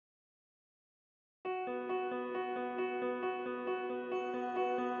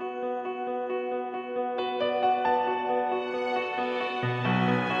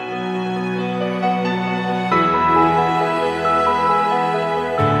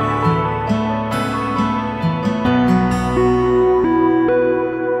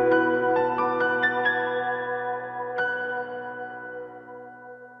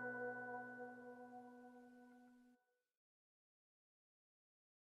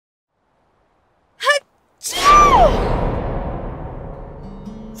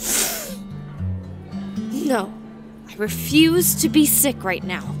refuse to be sick right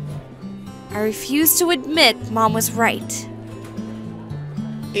now. I refuse to admit Mom was right.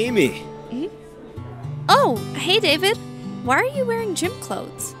 Amy! Oh, hey David. Why are you wearing gym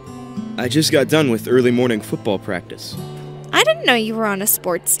clothes? I just got done with early morning football practice. I didn't know you were on a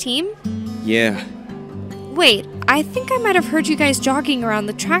sports team. Yeah. Wait, I think I might have heard you guys jogging around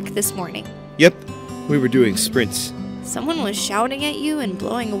the track this morning. Yep, we were doing sprints. Someone was shouting at you and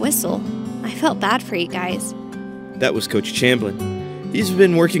blowing a whistle. I felt bad for you guys. That was Coach Chamblin. He's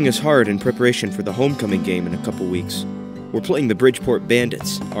been working us hard in preparation for the homecoming game in a couple weeks. We're playing the Bridgeport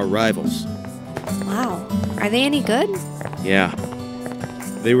Bandits, our rivals. Wow, are they any good? Yeah.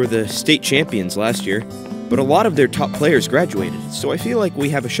 They were the state champions last year, but a lot of their top players graduated, so I feel like we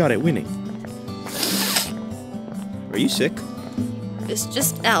have a shot at winning. Are you sick? It's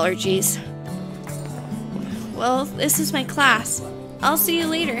just allergies. Well, this is my class. I'll see you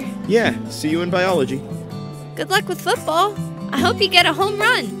later. Yeah, see you in biology. Good luck with football. I hope you get a home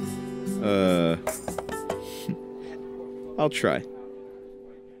run. I'll try.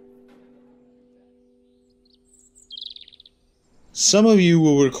 Some of you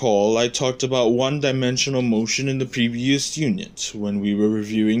will recall I talked about one-dimensional motion in the previous unit when we were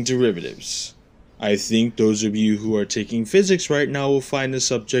reviewing derivatives. I think those of you who are taking physics right now will find the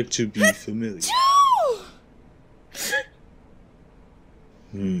subject to be familiar.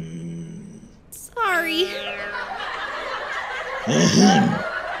 Sorry.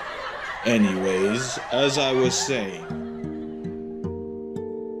 Anyways, as I was saying,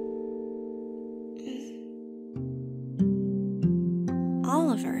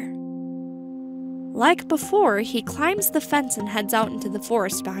 Oliver. Like before, he climbs the fence and heads out into the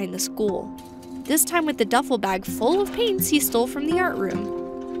forest behind the school. This time with the duffel bag full of paints he stole from the art room.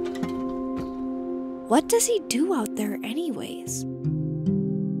 What does he do out there anyways?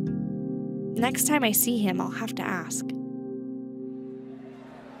 Next time I see him, I'll have to ask.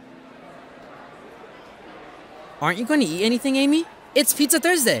 Aren't you going to eat anything, Amy? It's Pizza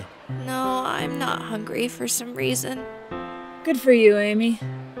Thursday. No, I'm not hungry for some reason. Good for you, Amy.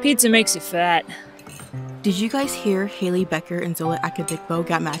 Pizza makes you fat. Did you guys hear Haley Becker and Zola Akadikbo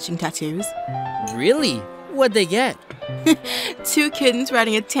got matching tattoos? Really? What'd they get? 2 kittens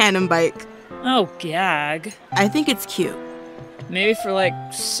riding a tandem bike. Oh, gag. I think it's cute. Maybe for like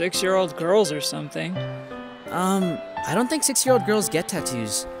 6-year-old girls or something. I don't think 6-year-old girls get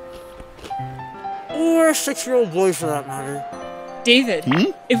tattoos. Or 6-year-old boys for that matter. David,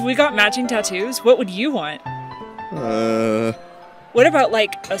 if we got matching tattoos, what would you want? What about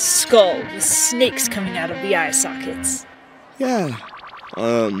like a skull with snakes coming out of the eye sockets? Yeah.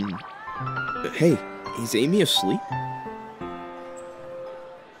 Hey, is Amy asleep?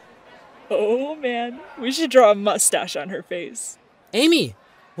 Oh man, we should draw a mustache on her face. Amy,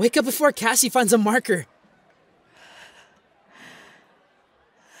 wake up before Cassie finds a marker.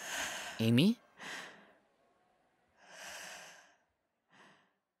 Amy?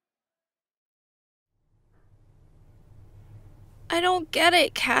 I don't get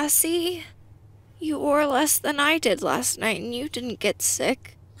it, Cassie. You wore less than I did last night and you didn't get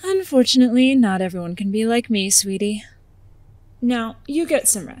sick. Unfortunately, not everyone can be like me, sweetie. Now, you get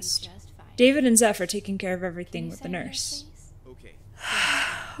some rest. David and Zeph are taking care of everything with the nurse. Okay.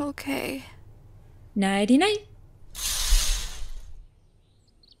 Okay. Nighty-night.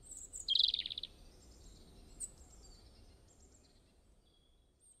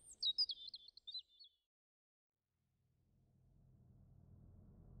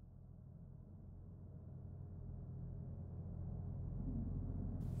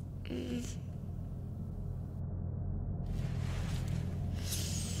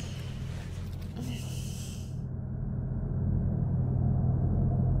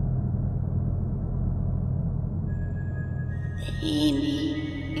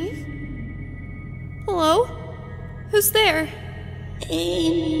 Amy. Hello? Who's there?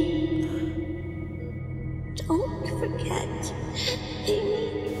 Amy. Don't forget,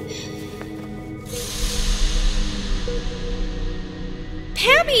 Amy.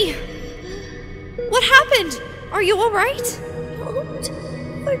 Pammy! What happened? Are you alright?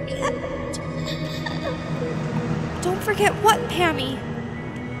 Don't forget. Don't forget what, Pammy?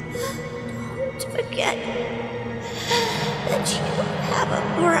 Don't forget that you have a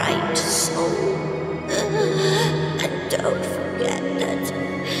bright soul. And don't forget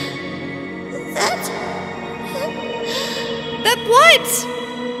That what?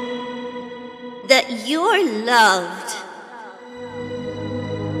 that you're loved.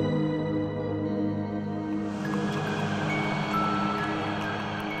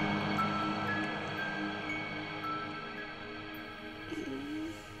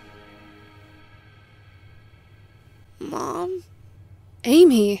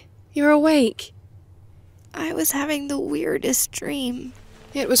 Amy, you're awake. I was having the weirdest dream.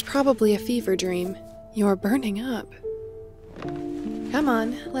 It was probably a fever dream. You're burning up. Come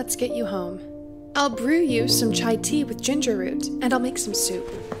on, let's get you home. I'll brew you some chai tea with ginger root, and I'll make some soup.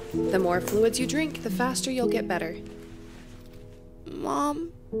 The more fluids you drink, the faster you'll get better.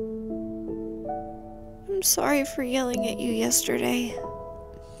 Mom, I'm sorry for yelling at you yesterday.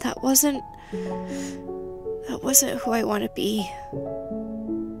 That wasn't who I want to be.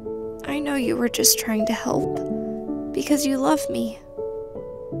 I know you were just trying to help because you love me.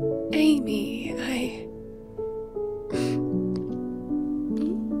 Amy,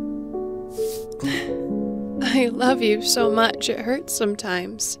 I love you so much, it hurts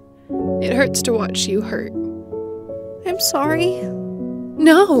sometimes. It hurts to watch you hurt. I'm sorry.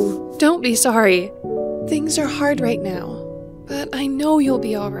 No, don't be sorry. Things are hard right now, but I know you'll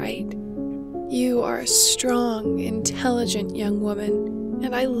be alright. You are a strong, intelligent young woman,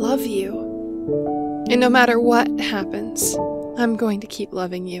 and I love you. And no matter what happens, I'm going to keep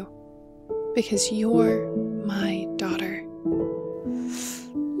loving you. Because you're my daughter.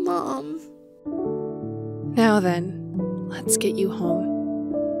 Mom. Now then, let's get you home.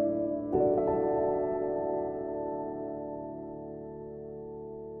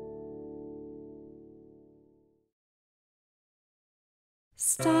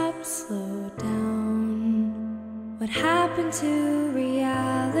 Stop, slow down. What happened to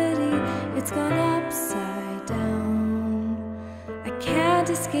reality? It's gone upside down. I can't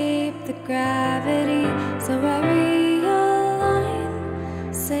escape the gravity, so I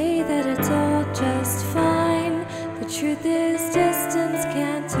realign. Say that it's all just fine. The truth is distance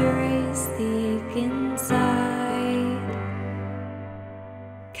can't erase the ache inside.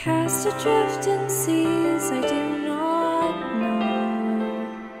 Cast adrift in seas I do not know.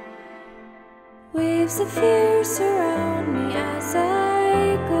 Waves of fear surround me as I